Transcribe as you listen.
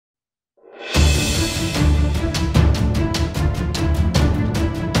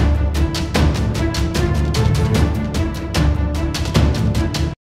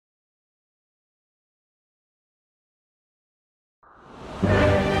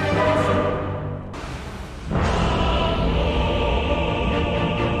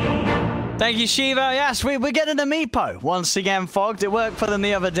Thank you, Shiva. Yes, we're getting a Meepo once again, Fogged. It worked for them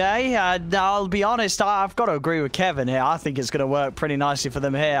the other day. I'll be honest, I've got to agree with Kevin here. I think it's going to work pretty nicely for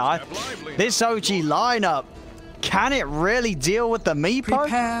them here. This OG lineup, can it really deal with the Meepo?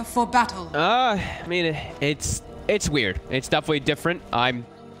 Prepare for battle. I mean, it's weird. It's definitely different. I'm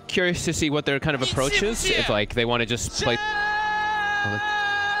curious to see what their kind of approach is. If like they want to just play,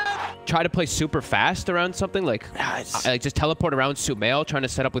 try to play super fast around something, like just teleport around Sumail, trying to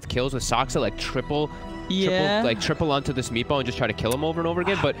set up with kills with Saksa, like triple onto this Meepo and just try to kill him over and over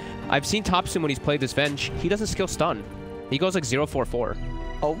again. But I've seen Topson when he's played this Venge, he doesn't skill stun. He goes like 0-4-4.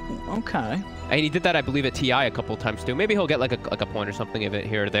 Oh, okay. And he did that, I believe, at TI a couple times too. Maybe he'll get like a point or something of it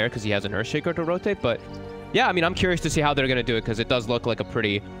here or there because he has an Earthshaker to rotate. But yeah, I mean, I'm curious to see how they're going to do it because it does look like a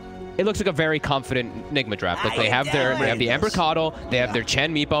pretty... It looks like a very confident Nigma draft. Like they have the Ember Coddle, they have their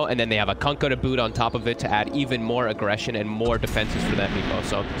Chen Meepo, and then they have a Kunkka to boot on top of it to add even more aggression and more defenses for that Meepo.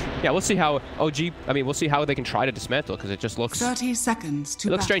 So yeah, we'll see how we'll see how they can try to dismantle because it just looks 30 seconds to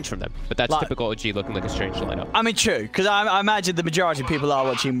looks strange from them. But that's typical OG looking like a strange lineup. I mean, true, because I imagine the majority of people are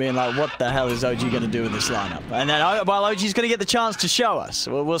watching being like, what the hell is OG going to do with this lineup? And then while OG's going to get the chance to show us,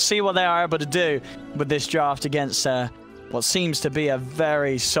 we'll see what they are able to do with this draft against what seems to be a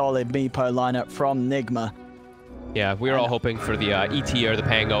very solid Meepo lineup from Nigma. Yeah, we were all hoping for the ET or the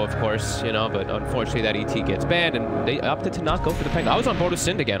Pango, of course, you know, but unfortunately that ET gets banned, and they opted to not go for the Pango. I was on board with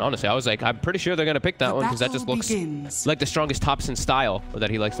Sind again, honestly. I was like, I'm pretty sure they're going to pick that one because that just looks like the strongest Topson style that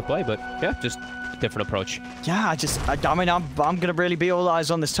he likes to play, but yeah, just a different approach. Yeah, I mean, I'm going to really be all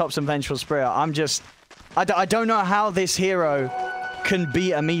eyes on this Topson Vengeful Spirit. I don't know how this hero can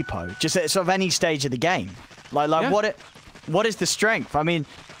beat a Meepo, just at sort of any stage of the game. What is the strength? I mean,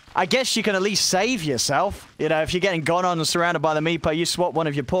 I guess you can at least save yourself. You know, if you're getting gone on and surrounded by the Meepo, you swap one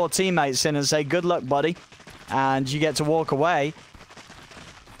of your poor teammates in and say, good luck, buddy. And you get to walk away.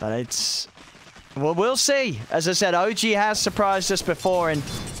 But it's... Well, we'll see. As I said, OG has surprised us before in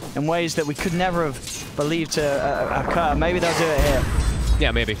ways that we could never have believed to occur. Maybe they'll do it here. Yeah,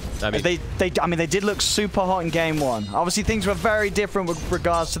 maybe. I mean, they did look super hot in game one. Obviously, things were very different with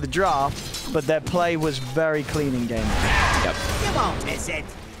regards to the draft, but their play was very clean in game one. Yep. You won't miss it.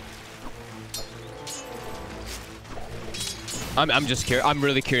 I'm just curious. I'm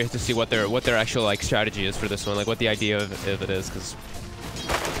really curious to see what their actual like strategy is for this one, like what the idea of it is, because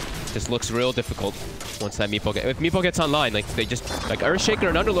it just looks real difficult once that Meepo if Meepo gets online, like they just like Earthshaker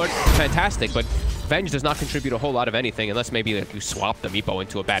and Underlord, fantastic, but Venge does not contribute a whole lot of anything unless maybe like you swap the Meepo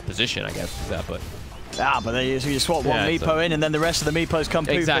into a bad position, I guess. But you swap one Meepo in, and then the rest of the Meepos come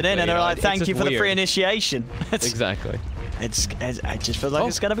pooping in, and they're like, "Thank you for the free initiation." Exactly. I just feel like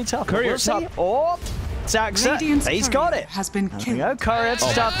it's gonna be tough. Courier top. Oh, Saxa, he's got it. Has been killed. There we go. Courier to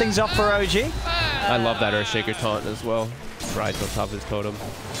start things off for OG. I love that Earthshaker taunt as well. Rides on top of his totem.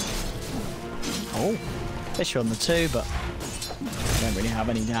 Oh, Fisher on the 2, but don't really have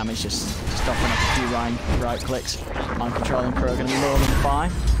any damage, just stopping up a few right clicks. Mind control and Kuro going to be more than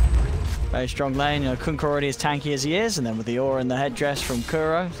fine. Very strong lane. You know, Kunkka already as tanky as he is, and then with the aura and the headdress from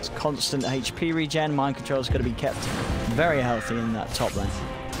Kuro, it's constant HP regen. Mind control is going to be kept very healthy in that top lane.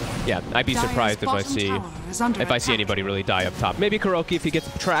 Yeah, I'd be surprised if I see anybody really die up top. Maybe Kuroki if he gets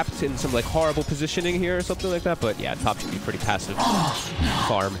trapped in some like horrible positioning here or something like that. But yeah, top should be pretty passive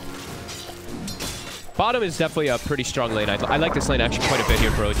farm. Bottom is definitely a pretty strong lane. I like this lane actually quite a bit here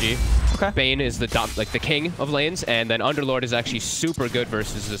for OG. Okay. Bane is the king of lanes, and then Underlord is actually super good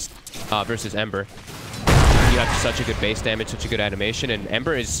versus this versus Ember. You have such a good base damage, such a good animation, and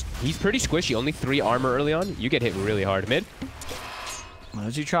Ember he's pretty squishy. Only 3 armor early on. You get hit really hard mid. Well,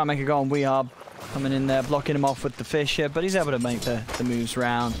 as you try and make a go on Weehab, coming in there, blocking him off with the Fisher, but he's able to make the moves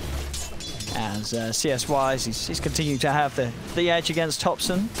round. As CS-wise, he's continuing to have the edge against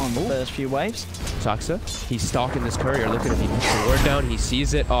Topson on the first few waves. Saksa, he's stalking this courier. Look at him. He puts the ward down. He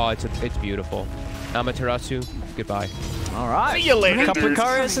sees it. Oh, it's beautiful. Amaterasu, goodbye. All right. See you later. A couple of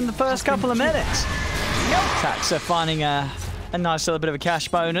couriers in the first couple of minutes. Saksa finding a nice little bit of a cash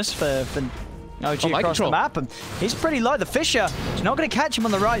bonus for OG across the map, and he's pretty low. The Fisher is not going to catch him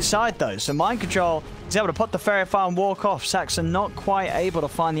on the right side though, so mind control is able to put the Fairy Fire and walk off. Saxon not quite able to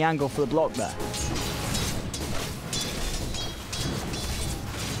find the angle for the block there.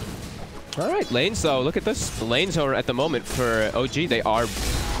 All right, lanes though, look at this. The lanes are at the moment for OG, they are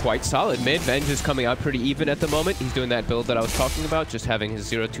quite solid. Mid, Venge is coming out pretty even at the moment. He's doing that build that I was talking about, just having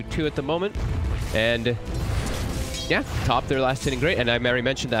his 0-2-2 at the moment. And yeah, top, they're last hitting great. And I already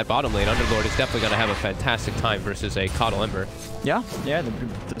mentioned that bottom lane, Underlord is definitely going to have a fantastic time versus a Coddle Ember. Yeah,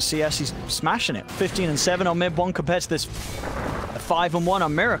 the CS, he's smashing it. 15 and 7 on mid 1 compared to this 5 and 1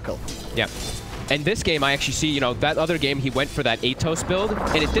 on Miracle. Yeah. And this game, I actually see, you know, that other game, he went for that Atos build,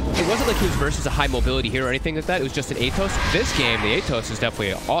 and it wasn't like he was versus a high mobility hero or anything like that. It was just an Atos. This game, the Atos is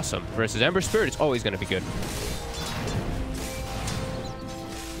definitely awesome. Versus Ember Spirit, it's always going to be good.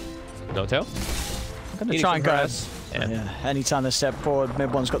 No tail. I'm going to try and grab. Yeah. Anytime they step forward,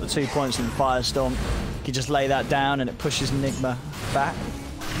 mid one's got the 2 points in the Firestorm. You just lay that down and it pushes Nigma back.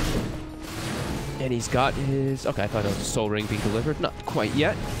 And he's got his... Okay, I thought that was a Soul Ring being delivered. Not quite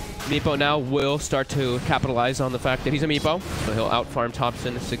yet. Meepo now will start to capitalize on the fact that he's a Meepo, so he'll out-farm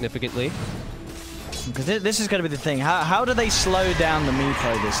Topson significantly. Because this is going to be the thing. How do they slow down the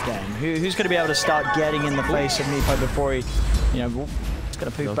Meepo this game? Who's going to be able to start getting in the face of Meepo before he, you know, he's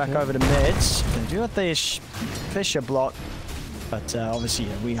going to poof back over to mids. They do have the Fisher block, but obviously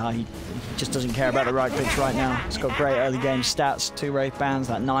Weeha, he just doesn't care about the right clicks right now. He's got great early game stats, 2 Wraith Bands,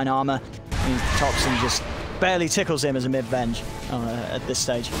 that 9 armor. Topson just barely tickles him as a mid-venge at this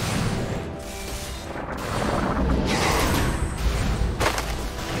stage.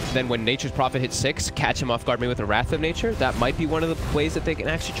 Then when Nature's Prophet hits 6, catch him off guard maybe with a Wrath of Nature. That might be one of the ways that they can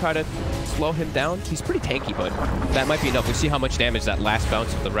actually try to slow him down. He's pretty tanky, but that might be enough. We'll see how much damage that last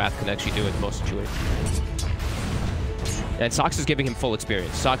bounce of the Wrath can actually do in most situations. And Sox is giving him full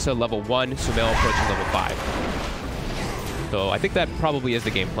experience. Soxa level 1, Sumail approaching level 5. So I think that probably is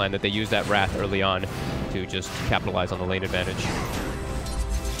the game plan, that they use that Wrath early on to just capitalize on the lane advantage.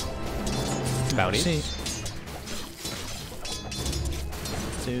 Bounties.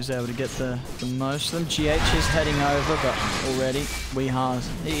 So he was able to get the most of them. GH is heading over, but already Weeha,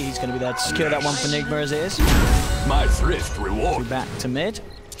 he's going to be there to secure that one for Nigma as it is. My thrift reward. Back to mid.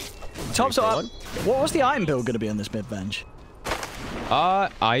 Topson up. What was the item build going to be on this mid-bench? I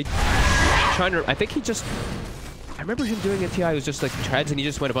think he just... I remember him doing a TI. It was just like treads, and he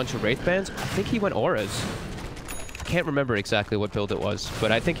just went a bunch of Wraith Bands. I think he went auras. I can't remember exactly what build it was,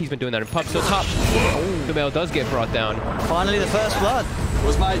 but I think he's been doing that in pub. So top. Sumail does get brought down. Finally, the first blood.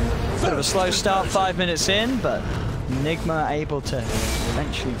 Was my Bit of a slow start, 5 minutes in, but Nigma able to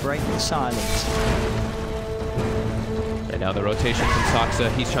eventually break the silence. And now the rotation from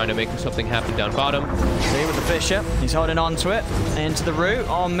Soxa. He's trying to make something happen down bottom. See with the Fisher. He's holding on to it. Into the root.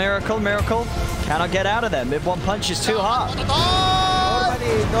 Oh, Miracle. Miracle cannot get out of there. Mid one punch is too hard.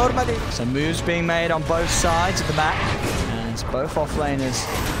 normally. So moves being made on both sides of the map. And both off-laners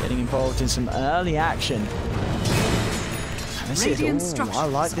getting involved in some early action. I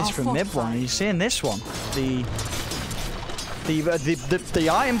like this from mid one. Are you seeing this one? The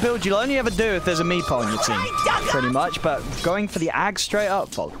item build you'll only ever do if there's a Meepo on your team, pretty much. But going for the Ag straight up,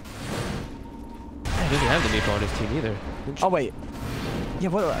 Fog. He doesn't have the Meepo on his team either. Oh wait. Yeah,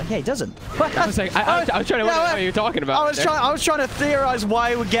 yeah, he doesn't. I was like, I was trying to wonder what you're talking about. I was trying to theorize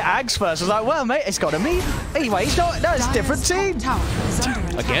why he would get Ags first. I was like, well, mate, it's got a Meep. Anyway, he's not. No, it's a different team.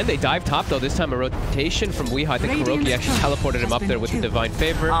 Again, they dive top though. This time a rotation from Weeha. I think Kuroki actually teleported him up there with the Divine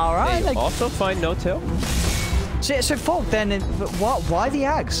Favor. All right. They also find no tail. So Fog, then, why the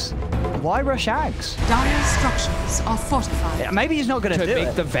Ags? Why rush Ags? Dire structures are fortified. Yeah, maybe he's not going to do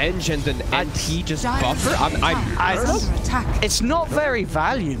make the Venge and then NT just buffer. It's not very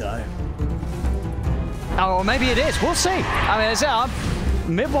value though. Oh, or maybe it is. We'll see. I mean, it's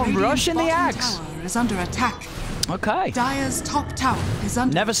mid one rushing the Ags. Tower is under attack. Okay. Dire's top tower is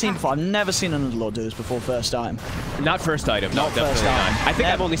under Never seen attack. before. I've never seen an Underlord do this before. First time. Not first item. No, definitely first not. item. I think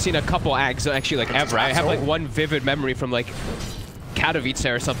I've only seen a couple Ags actually like ever. I have like one vivid memory from like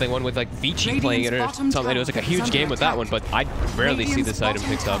Katowice or something, one with like Vici playing it or something. It was like a huge game with that one, but I rarely see this item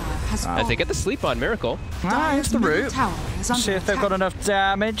picked up. As they get the sleep on Miracle. It's the root. See if they've got enough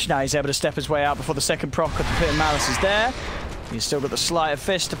damage. Now he's able to step his way out before the second proc of the Pit of Malice is there. He's still got the Sleight of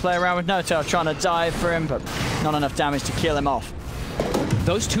Fist to play around with. No-Tail trying to dive for him, but not enough damage to kill him off.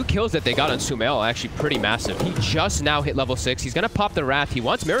 Those 2 kills that they got on Sumail are actually pretty massive. He just now hit level 6. He's going to pop the Wrath. He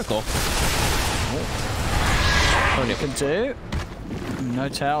wants Miracle. What he can do.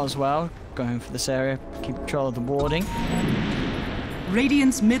 No-Tail as well. Going for this area. Keep control of the warding.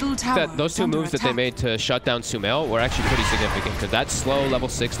 Radiant's middle tower. Those 2 moves that they made to shut down Sumail were actually pretty significant, because that slow level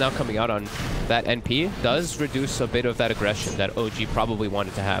 6 now coming out on that NP does reduce a bit of that aggression that OG probably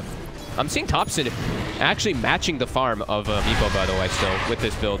wanted to have. I'm seeing Topson actually matching the farm of Meepo, by the way, still, with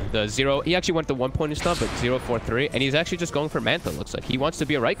this build. The 0, he actually went the 1-point stuff, but 0-4-3, and he's actually just going for Mantha, looks like. He wants to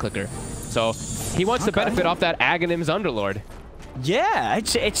be a right clicker. So he wants to benefit off that Aghanim's Underlord. Yeah,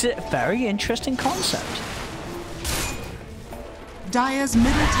 it's a very interesting concept. Dire's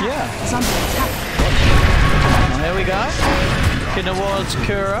middle tower is under attack. Well, here we go. Looking towards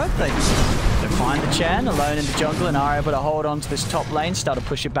Kura. They find the Chen alone in the jungle and are able to hold on to this top lane, start to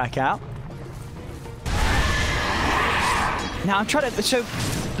push it back out. Now I'm trying to... So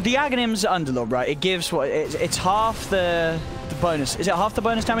the Aghanim's Underlord, right? It gives what? It's half the bonus. Is it half the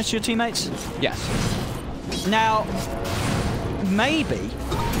bonus damage to your teammates? Yes. Now, maybe,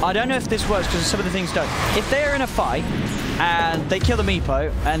 I don't know if this works because some of the things don't. If they're in a fight and they kill the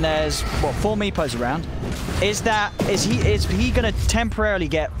Meepo and there's, what, 4 Meepos around, is he going to temporarily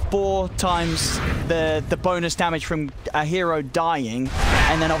get 4 times the bonus damage from a hero dying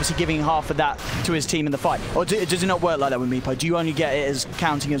and then obviously giving half of that to his team in the fight? Or does it not work like that with Meepo? Do you only get it as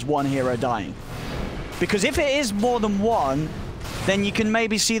counting as 1 hero dying? Because if it is more than 1, then you can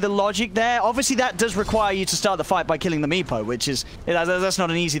maybe see the logic there. Obviously, that does require you to start the fight by killing the Meepo, which is that's not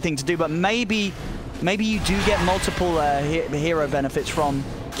an easy thing to do. But maybe you do get multiple hero benefits from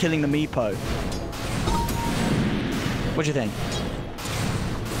killing the Meepo. What do you think?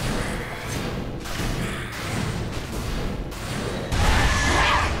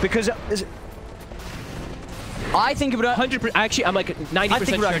 Because I think it would 100%. Actually, I'm like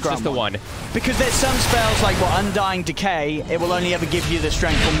 90% sure it's just the 1. Because there's some spells like Undying Decay. It will only ever give you the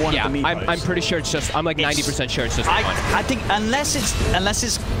strength from 1 of the Meepos. I'm pretty sure it's just. I'm like 90% sure it's just the 1. I think unless it's.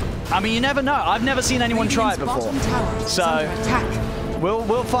 I mean, you never know. I've never seen anyone try it before. So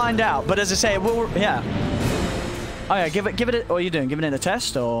we'll find out. But as I say, yeah. Oh yeah, give it. What are you doing? Giving it a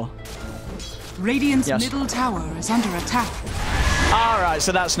test or? Radiant's middle tower is under attack. All right,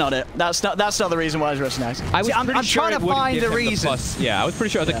 so that's not it. That's not the reason why it's rushing next. I'm trying to find the reason. Yeah, I was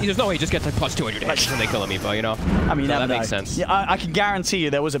pretty sure. I was like, there's no way he just gets like plus 200 damage when they kill a Meepo, you know? I mean, so that makes sense. Yeah, I can guarantee you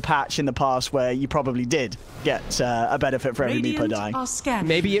there was a patch in the past where you probably did get a benefit for every Meepo dying.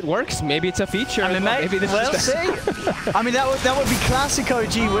 Maybe it works. Maybe it's a feature. I mean, maybe this we'll see. I mean, that would be classic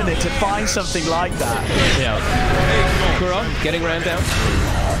OG, wouldn't it, to find something like that? Yeah. Kuro getting ran down.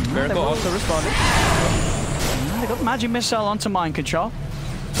 Miracle also responding. They got the magic missile onto mind control.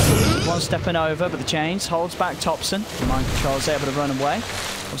 One stepping over, but the chains holds back Topson. Mind control is able to run away.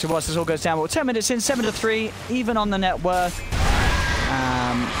 Obviously, once this all goes down, we're 10 minutes in, 7-3, even on the net worth.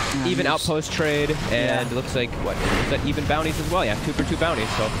 Even outpost trade, and it looks like, what, is that even bounties as well? Yeah, 2 for 2 bounties,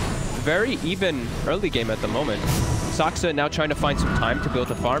 so very even early game at the moment. Saksa now trying to find some time to build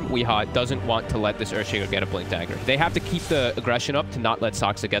a farm. Weeha doesn't want to let this Earthshaker get a Blink Dagger. They have to keep the aggression up to not let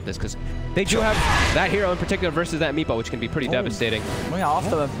Saksa get this, because they do have that hero in particular versus that Meepo, which can be pretty devastating. Well, yeah, off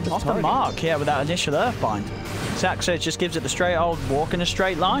the mark, yeah, with that initial Earthbind. Saksa just gives it the straight old walk in a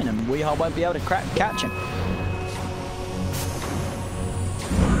straight line, and Weeha won't be able to catch him.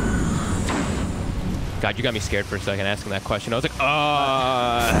 God, you got me scared for a second asking that question. I was like, but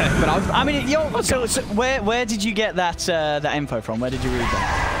I mean, so where did you get that that info from? Where did you read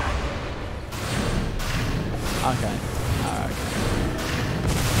that? Okay. All right.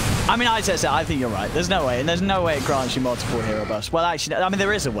 I mean, I think you're right. There's no way, and there's no way it grants you multiple hero buffs. Well, actually, I mean,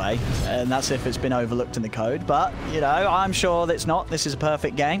 there is a way, and that's if it's been overlooked in the code. But you know, I'm sure that it's not. This is a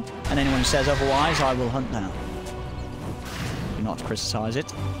perfect game, and anyone who says otherwise, I will hunt down. Do not criticize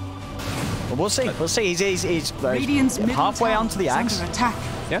it. But we'll see. We'll see. He's halfway onto the axe.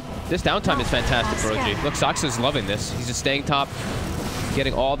 Yeah, this downtime is fantastic for OG. Look, Saksa's loving this. He's just staying top,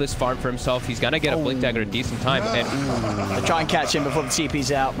 getting all this farm for himself. He's gonna get a Blink Dagger in a decent time. And they try and catch him before the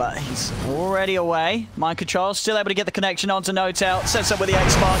TP's out, but he's already away. Mind control, still able to get the connection onto No-Tail. Sets up with the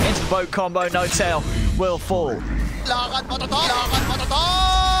X-Mark into the boat combo. No-Tail will fall. So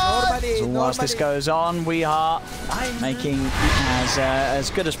whilst this goes on, we are making as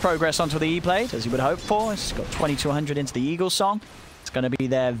good as progress onto the E-Plate as you would hope for. It's got 2200 into the Eagle song. It's going to be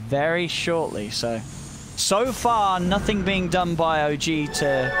there very shortly. So far, nothing being done by OG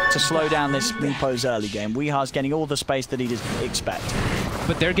to slow down this Meepo's early game. Weeha's getting all the space that he'd expect.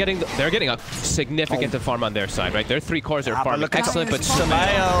 But they're getting a significant farm on their side, right? Their 3 cores are farming excellent, but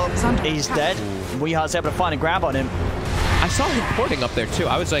Sumail, he's dead. Weeha's able to find a grab on him. I saw him porting up there too.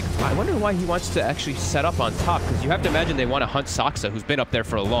 I was like, I wonder why he wants to actually set up on top, because you have to imagine they want to hunt Saksa, who's been up there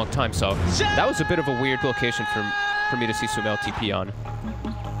for a long time. So that was a bit of a weird location for me to see Sumail TP on.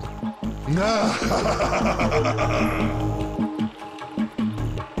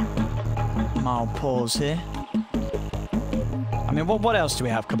 Mild pause here. I mean, what else do we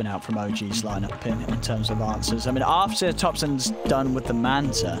have coming out from OG's lineup in terms of answers? I mean, after Topson's done with the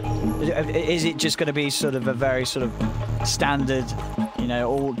Manta, is it just going to be sort of a very sort of standard, you know,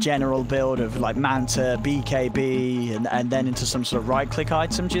 all general build of like Manta, BKB, and then into some sort of right-click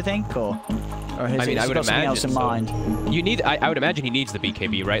item, do you think? Or has he got something else in mind? You need, I would imagine he needs the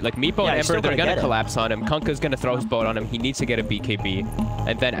BKB, right? Like Meepo and Ember, they're going to collapse on him. Kunkka's going to throw his boat on him. He needs to get a BKB.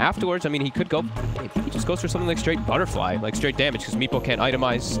 And then afterwards, I mean, he could go, he just goes for something like straight Butterfly, like straight damage, because Meepo can't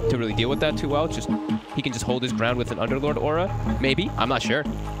itemize to really deal with that too well. It's just, he can just hold his ground with an Underlord aura. Maybe, I'm not sure.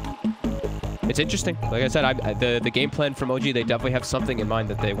 It's interesting. Like I said, the game plan from OG, they definitely have something in mind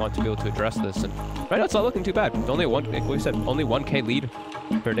that they want to be able to address this. And right now, it's not looking too bad. It's only like we said, only 1K lead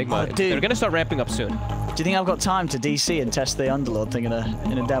for Nigma. Oh, they're gonna start ramping up soon. Do you think I've got time to DC and test the Underlord thing in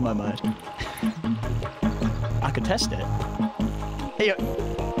a demo mode? I could test it. Here you go.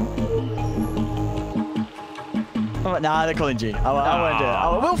 Oh, nah, they're calling G. I won't do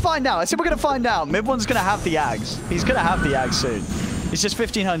it. We'll find out. I said we're going to find out. Mid one's going to have the Ags. He's going to have the Ags soon. It's just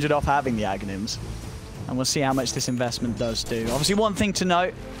 1,500 off having the Aghanims. And we'll see how much this investment does do. Obviously, one thing to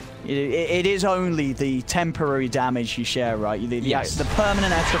note, it is only the temporary damage you share, right? Yes. The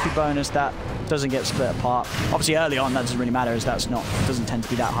permanent atrophy bonus, that doesn't get split apart. Obviously, early on, that doesn't really matter, as doesn't tend to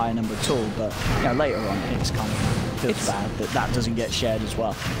be that high a number at all. But later on, it's kind of feels bad that doesn't get shared as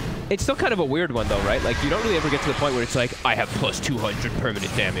well. It's still kind of a weird one, though, right? Like, you don't really ever get to the point where it's like, I have plus 200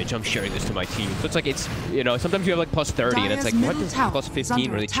 permanent damage. I'm sharing this to my team. So it's like, it's, sometimes you have like plus 30, and it's like, what does plus 15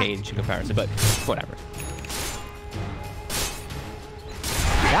 really change in comparison? But whatever.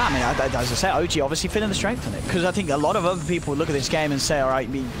 Yeah, I mean, as I say, OG obviously feeling the strength in it. Because I think a lot of other people look at this game and say, all right,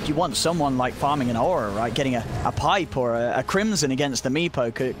 you want someone like farming an aura, right? Getting a pipe or a crimson against the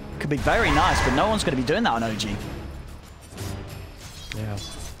Meepo could be very nice, but no one's going to be doing that on OG. Yeah.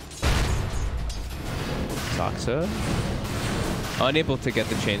 Saxa. Unable to get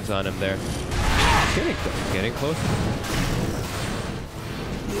the chains on him there. Getting close.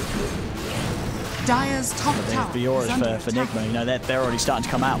 Dire's top tower. The auras for Nigma, they're already starting to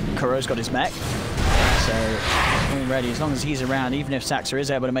come out. Kuro's got his mech. So, getting ready. As long as he's around, even if Saxa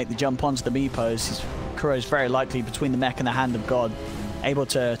is able to make the jump onto the Meepos, Kuro's very likely between the mech and the Hand of God, able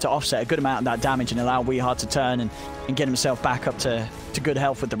to offset a good amount of that damage and allow Weehard to turn and get himself back up to good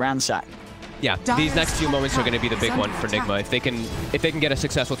health with the ransack. Yeah, these next few moments are going to be the big one for Nigma. If they can get a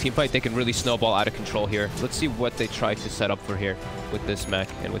successful team fight, they can really snowball out of control here. Let's see what they try to set up for here with this mech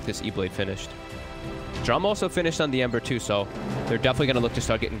and with this E-Blade finished. Drum also finished on the Ember too, so they're definitely going to look to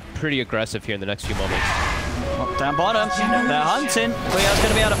start getting pretty aggressive here in the next few moments. Well, down bottom, they're hunting. Weehar's going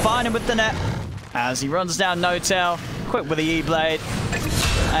to be able to find him with the net as he runs down No-Tail. Quick with the E-Blade.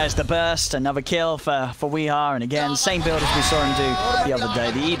 There's the burst, another kill for Weehar, and again, same build as we saw him do the other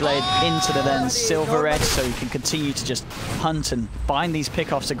day. The E-Blade into the then Silver Edge, so he can continue to just hunt and find these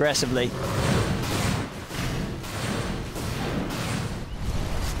pickoffs aggressively.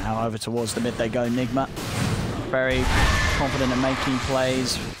 Now over towards the mid they go, Nigma. Very confident in making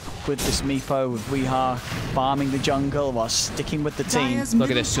plays with this Meepo, with Weehar farming the jungle while sticking with the team. Look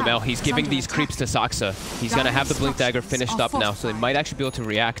at this, Sumail. He's giving these creeps to Saxa. He's going to have the Blink Dagger finished up now, so they might actually be able to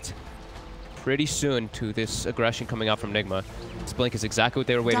react pretty soon to this aggression coming out from Nigma. This Blink is exactly what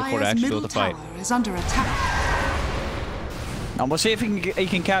they were waiting for to actually be able to fight. Is under attack. And we'll see if he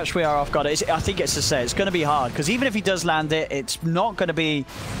can catch Weehar off guard. I think it's to say it's going to be hard, because even if he does land it, it's not going to be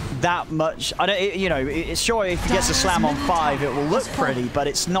that much. It's sure if he gets a slam on 5, it will look pretty, but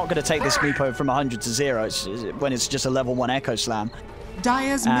it's not going to take this Meepo from 100 to 0 when it's just a level 1 Echo Slam.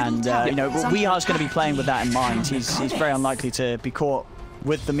 And Weehar's going to be playing with that in mind. He's very unlikely to be caught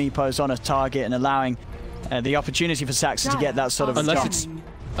with the Meepos on a target and allowing the opportunity for Saxa to get that sort of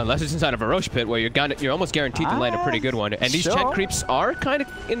Unless it's inside of a Roche Pit, where you're almost guaranteed to land a pretty good one. And these Jet creeps are kind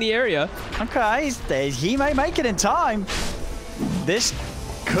of in the area. Okay, he may make it in time. This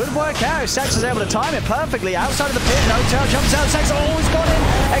could work out. Saxa's able to time it perfectly. Outside of the pit, No-Tail jumps out. Saxa always got in.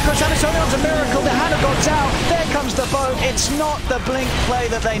 Echo Slam is only onto Miracle. The Hand of God's out. There comes the boat. It's not the blink play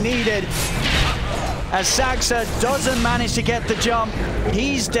that they needed. As Saxa doesn't manage to get the jump,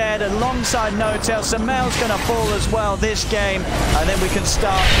 he's dead alongside No-Tail. Sumail's going to fall as well this game, and then we can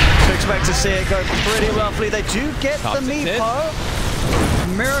start to expect to see it go pretty roughly. They do get the Meepo.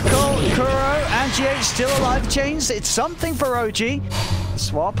 Miracle, Kuro, and GH still alive. Chains, it's something for OG.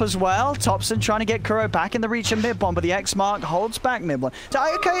 Swap as well. Topson trying to get Kuro back in the reach of mid-bomb, but the X-Mark holds back mid-bomb.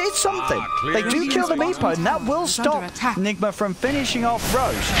 So, okay, it's something. They do kill the Meepo, and that will stop Nigma from finishing off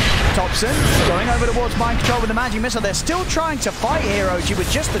Roche. Topson going over towards Mind Control with the Magic Missile. They're still trying to fight here, OG,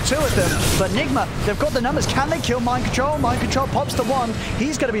 with just the 2 of them. But Nigma, they've got the numbers. Can they kill Mind Control? Mind Control pops the 1.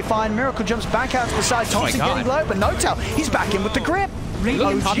 He's going to be fine. Miracle jumps back out to the side. Topson getting low, but No-Tail, he's back in with the grip.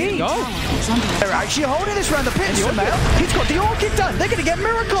 OG. They're actually holding this round the pit. Sumail, he's got the Orchid done. They're going to get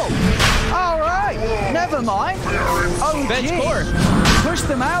Miracle. All right. Never mind. OG push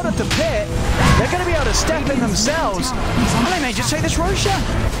them out of the pit. They're going to be able to step in themselves. And they may just take this Roshan.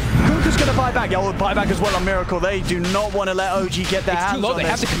 Kuka's going to buy back. Yeah, we'll buy back as well on Miracle. They do not want to let OG get their hands on They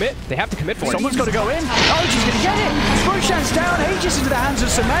have to commit. They have to commit for it. Someone's got to go in. OG's going to get it. Roshan's down. Aegis into the hands of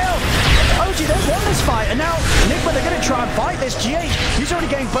Sumail. OG, they won this fight, and now Nigma, they're going to try and fight this. GH, he's already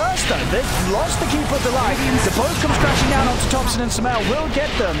getting burst though. They've lost the keeper of the light. The both comes crashing down onto Topson, and Sumail will get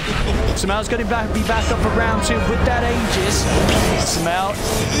them. Sumail's going to be back up for round 2 with that Aegis. Sumail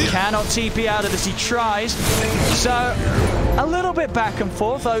cannot TP out of this. He tries. So a little bit back and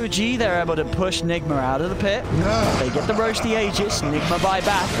forth. OG, they're able to push Nigma out of the pit. They get the roasty Aegis. Nigma buy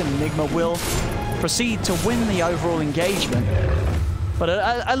back, and Nigma will proceed to win the overall engagement. But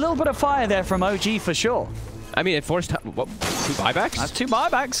a little bit of fire there from OG for sure. I mean, it forced what, 2 buybacks? That's 2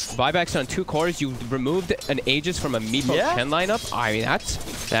 buybacks. Buybacks on 2 cores. You removed an Aegis from a Meepo 10 lineup. I mean,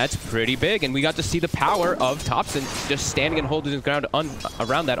 that's pretty big. And we got to see the power of Topson just standing and holding his ground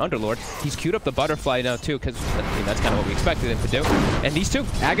around that Underlord. He's queued up the butterfly now too, because I mean, that's kind of what we expected him to do. And these 2,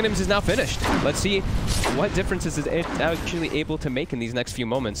 Aghanims is now finished. Let's see what differences is it actually able to make in these next few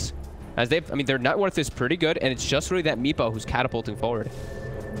moments. As I mean, their net worth is pretty good, and it's just really that Meepo who's catapulting forward.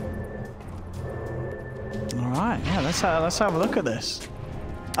 All right, yeah, let's have a look at this.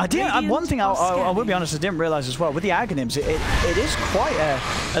 One thing I will be honest, I didn't realize as well, with the Aghanims, it is quite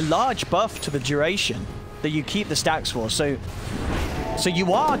a large buff to the duration that you keep the stacks for. So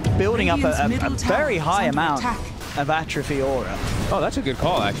you are building up a very high amount of atrophy aura. Oh, that's a good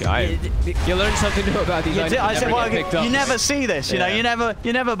call, actually. You learned something new about these items. I said, well, you never see this. You know, you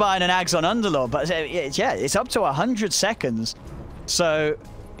never buy an Ags on Underlord, but yeah, it's up to 100 seconds. So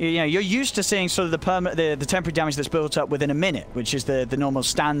you know, you're used to seeing sort of the temporary damage that's built up within a minute, which is the normal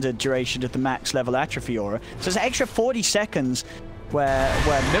standard duration of the max level atrophy aura. So there's an extra 40 seconds where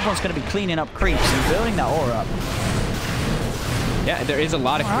everyone's going to be cleaning up creeps and building that aura up. Yeah, there is a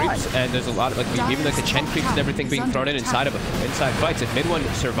lot of creeps, and there's a lot of even like the Chen creeps and everything being thrown inside fights. If mid one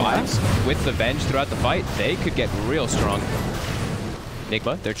survives with the Venge throughout the fight, they could get real strong.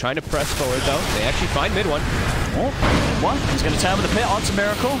 Nigma, they're trying to press forward though. They actually find mid one. Oh, one. He's going to turn with the pit onto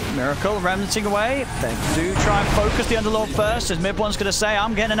Miracle. Miracle remnanting away. They do try and focus the Underlord first, as mid one's going to say,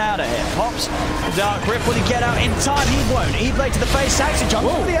 I'm getting out of here. Pops the Dark Grip. Will he get out in time? He won't. E-Blade to the face. Saxy jumps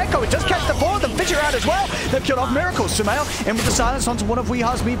over the Echo. It does catch the board. The Fissure out as well. They've killed off Miracle. Sumail in with the silence onto one of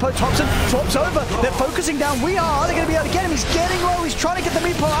Weehar's Meepo. Topson swaps over. They're focusing down Weehar. Are they going to be able to get him? He's getting low. He's trying to get the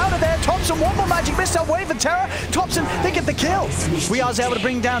Meepo out of there. Topson, one more magic missile. Wave of Terror. Topson, they get the kill. Weehar's able to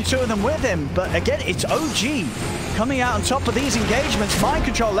bring down 2 of them with him. But again, it's OG coming out on top of these engagements. Mind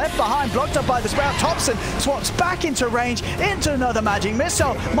Control left behind, blocked up by the Sprout. Topson swaps back into range, into another magic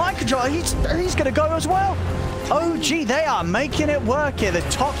missile. Mind Control, he's going to go as well. OG, they are making it work here. The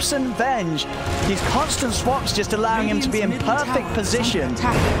Topson Venge, these constant swaps just allowing him to be in perfect position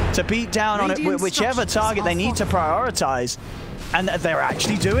to beat down on it whichever target they need to prioritize. And they're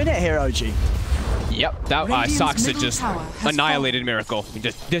actually doing it here, OG. Yep, that Soxa just annihilated Miracle. He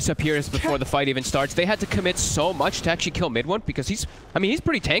just disappears before the fight even starts. They had to commit so much to actually kill mid one because he's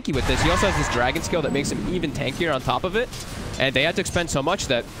pretty tanky with this. He also has this dragon skill that makes him even tankier on top of it. And they had to expend so much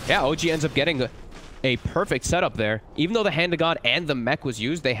that, yeah, OG ends up getting a perfect setup there. Even though the Hand of God and the mech was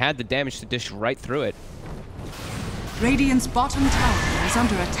used, they had the damage to dish right through it. Radiant's bottom tower is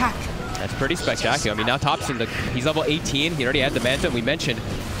under attack. That's pretty spectacular. I mean, now Topson, he's level 18. He already had the Manta. We mentioned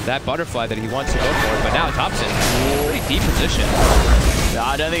that butterfly that he wants to go for, but now Topson, pretty deep position.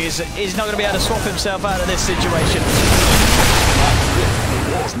 I don't think he's not going to be able to swap himself out of this situation.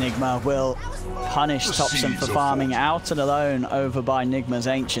 As Nigma will punish Topson for farming out and alone over by Nigma's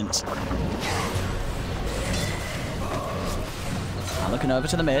Ancients. Now looking over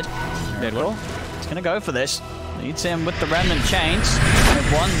to the mid. Miracle. He's going to go for this. Leads him with the Remnant Chains. Mid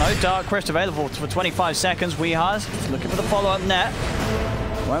one, no Dark Crypt available for 25 seconds. Weehar's looking for the follow-up net.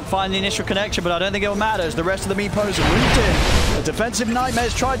 Won't find the initial connection, but I don't think it will matter as the rest of the Meepos are moved in. The defensive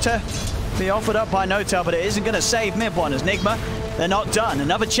Nightmares tried to be offered up by Notel, but it isn't going to save mid one as Nigma. They're not done.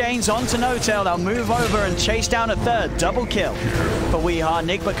 Another Chains onto Notel. They'll move over and chase down a third. Double kill for Weehar.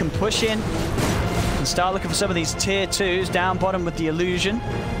 Nigma can push in and start looking for some of these tier 2s down bottom with the Illusion.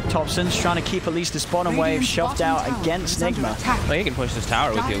 Topson's trying to keep at least this bottom wave shoved out against Nigma. Well, he can push this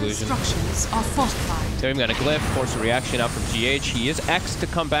tower with the Illusion. They're even got a Glyph, force a reaction out from GH. He is X to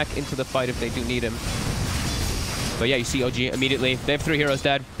come back into the fight if they do need him. But yeah, you see OG immediately. They have 3 heroes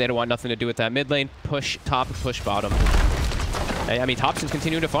dead. They don't want nothing to do with that mid lane. Push top, push bottom. I mean, Topson's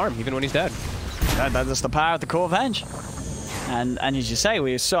continuing to farm even when he's dead. That's the power of the core Venge. And as you say,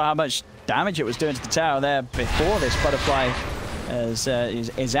 we saw how much damage it was doing to the tower there before this butterfly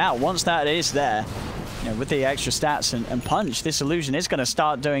is out. Once that is there, you know, with the extra stats and punch, this Illusion is going to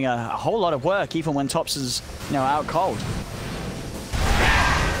start doing a whole lot of work, even when Topson's, you know, out cold.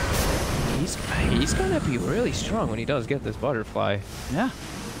 He's going to be really strong when he does get this butterfly. Yeah.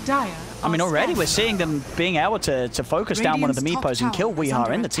 I mean, already we're seeing them being able to focus down one of the Meepos and kill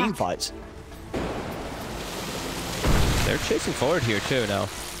Weehar in the team fights. They're chasing forward here too now.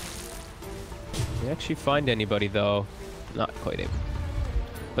 They actually find anybody though. Not quite able.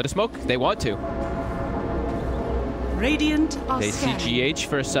 But a smoke, they want to. Radiant are They see GH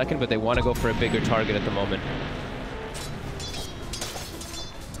for a second, but they want to go for a bigger target at the moment.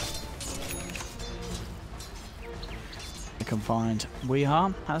 They can find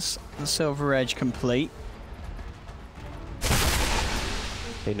Weeha has the Silver Edge complete.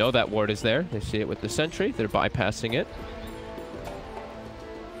 They know that ward is there. They see it with the sentry. They're bypassing it.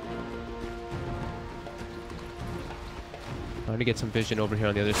 Trying to get some vision over here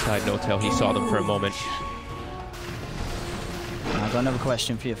on the other side. No tell. He saw them for a moment. I've got another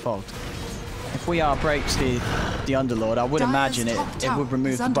question for your fault. If Weeha breaks the Underlord, I would imagine it would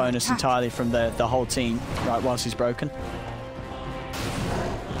remove the bonus entirely from the whole team, right, whilst he's broken.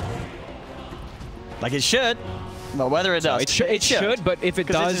 Like it should. Well, whether it does. It should, but if it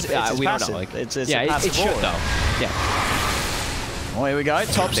does, we don't know. Like, it's yeah, it should though. Yeah. Oh, here we go.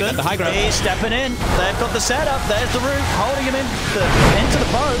 Topson. The high ground. He's stepping in. They've got the setup. There's the root, holding him into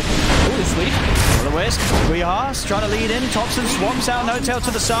the boat. Ooh, the sleep. Will-O-Wisp. Weeha trying to lead in. Topson swamps out. No tail to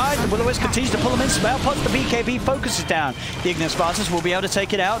the side. Will-O-Wisp continues to pull him in. Spell pots. The BKB focuses down. The Ignis Spartans will be able to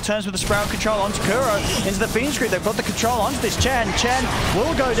take it out. Turns with the Sprout control onto Kuro. Into the Fiend Scream. They've got the control onto this Chen. Chen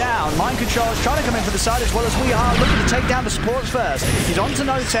will go down. Mind control is trying to come in for the side as well as Weeha looking to take down the supports first. He's onto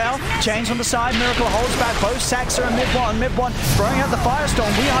No Tail. Chains on the side. Miracle holds back both Saxa and Mid-1. Mid-1 throwing out the Firestorm.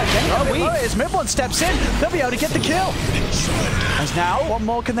 Weeha getting a bit low as Mid-1 steps in. They'll be able to get the kill. As now, what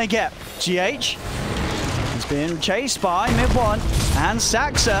more can they get? GH has been chased by Mid-1 and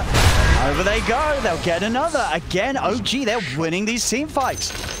Saxa. Over they go. They'll get another. Again, OG, they're winning these team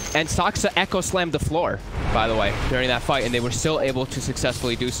fights. And Saxa echo slammed the floor, by the way, during that fight, and they were still able to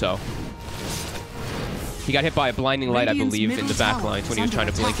successfully do so. He got hit by a blinding light, I believe, in the back lines when he was trying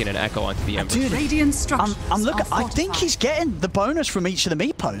to blink in an echo onto the Ember. Dude, I'm looking. I think he's getting the bonus from each of the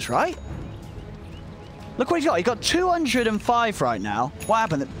Meepos, right? Look what he's got. He got 205 right now. What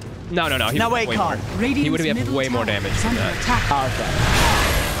happened? No. He wait, can't. He would have way more damage than that. Oh,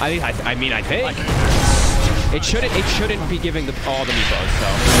 okay. I mean, I think. It shouldn't be giving all the Meepos, so.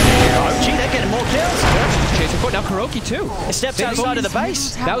 Oh, gee, they're getting more kills. Chasing forward. Now Kuroki, too. It steps outside of the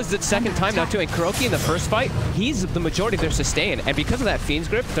base. That was the second time now, too. And Kuroki in the first fight, he's the majority of their sustain. And because of that Fiend's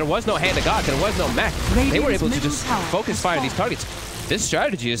Grip, there was no Hand of God. There was no mech. They were able to just focus fire these targets. This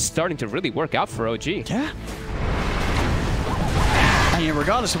strategy is starting to really work out for OG. Yeah. And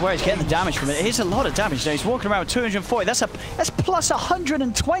regardless of where he's getting the damage from it is a lot of damage. Now he's walking around with 240. That's plus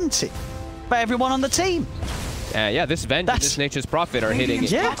 120 for everyone on the team. Yeah, this Venge and this Nature's Prophet are hitting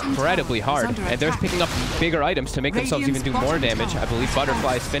incredibly hard. And they're picking up bigger items to make themselves even do more damage. I believe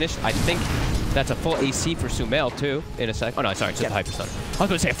Butterfly is finished. I think that's a full AC for Sumail, too, in a sec. Oh, no, sorry, it's just the Hyperstone. I was going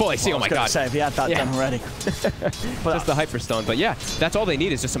to say a full AC, oh my god. I was going to say, if he had that done already. Just the Hyperstone. But yeah, that's all they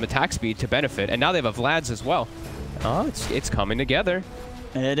need is just some attack speed to benefit. And now they have a Vlad's as well. Oh, it's coming together.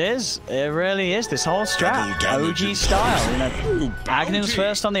 It is. It really is. This whole strat, OG style. You know, Agnim's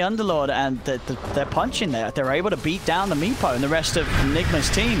first on the Underlord, and they're punching there. They're able to beat down the Meepo and the rest of Nigma's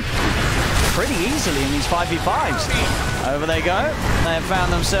team pretty easily in these 5v5s. Over they go. They have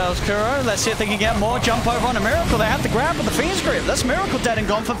found themselves Kuro. Let's see if they can get more. Jump over on a Miracle. They have to grab with the Fiend's Grip. That's Miracle dead and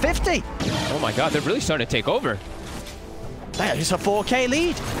gone for 50. Oh my god, they're really starting to take over. That is a 4K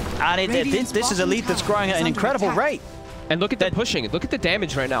lead. And this is a lead that's growing at an incredible rate. And look at that pushing. Look at the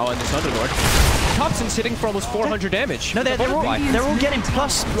damage right now on this Underlord. Topson's hitting for almost 400 damage. No, they're all getting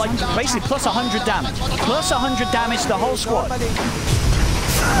plus, like, basically plus 100 damage. Plus 100 damage to the whole squad.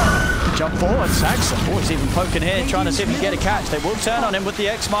 Jump forward, Saxa. Oh, he's even poking here, trying to see if he can get a catch. They will turn on him with the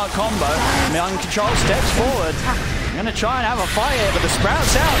X-Mark combo. Mind Control steps forward. Going to try and have a fight here, but the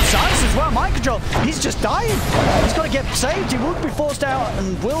Sprout's out. Size as well, Mind Control. He's just dying. He's got to get saved. He will be forced out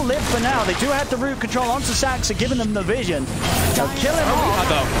and will live for now. They do have the root control onto Saxa, giving them the vision. They'll kill him off.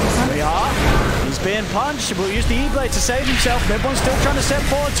 We are. He's being punched. We'll use the E-Blade to save himself. Mid-1's still trying to step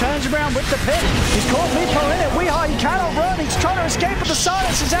forward. Turns around with the pit. He's caught Meepo in it. Weeha, he cannot run. He's trying to escape, but the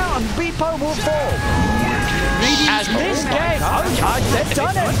silence is out, and Meepo will fall. As this game, they've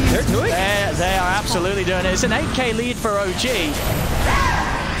done it. They're doing it. They are absolutely doing it. It's an 8K lead for OG.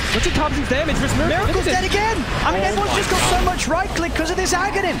 What's the Topson's damage versus Miracle? Miracle's dead again. I mean, everyone's just got so much right click because of this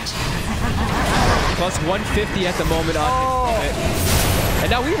Aghanim's. Plus 150 at the moment on it. And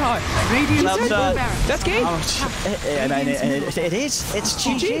now we're hot. That's game. It is. It's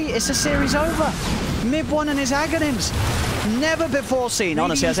GG. It's a series over. Mid-1 and his Aghanim's. Never before seen,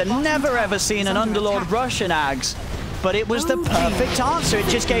 honestly, I said never ever seen an Underlord rush in Ags but it was the perfect answer. It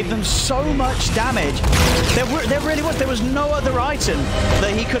just gave them so much damage. There was no other item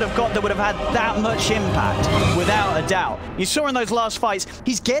that he could have got that would have had that much impact, without a doubt. You saw in those last fights,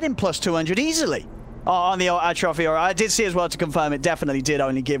 he's getting plus 200 easily. On the trophy, or I did see as well to confirm it definitely did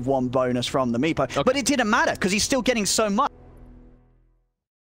only give 1 bonus from the Meepo, but it didn't matter because he's still getting so much.